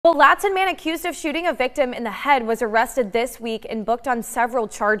Well, Latson man accused of shooting a victim in the head was arrested this week and booked on several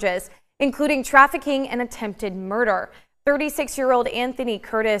charges, including trafficking and attempted murder. 36-year-old Anthony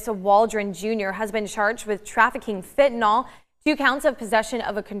Curtis Waldron Jr. has been charged with trafficking fentanyl, 2 counts of possession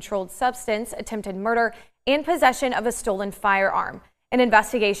of a controlled substance, attempted murder, and possession of a stolen firearm. An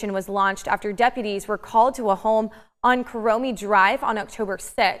investigation was launched after deputies were called to a home on Karomi Drive on October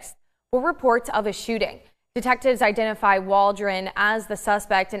 6th for reports of a shooting. Detectives identify Waldron as the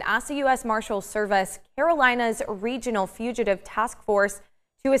suspect and asked the U.S. Marshals Service Carolinas Regional Fugitive Task Force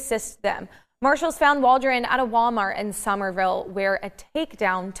to assist them. Marshals found Waldron at a Walmart in Somerville where a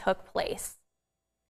takedown took place.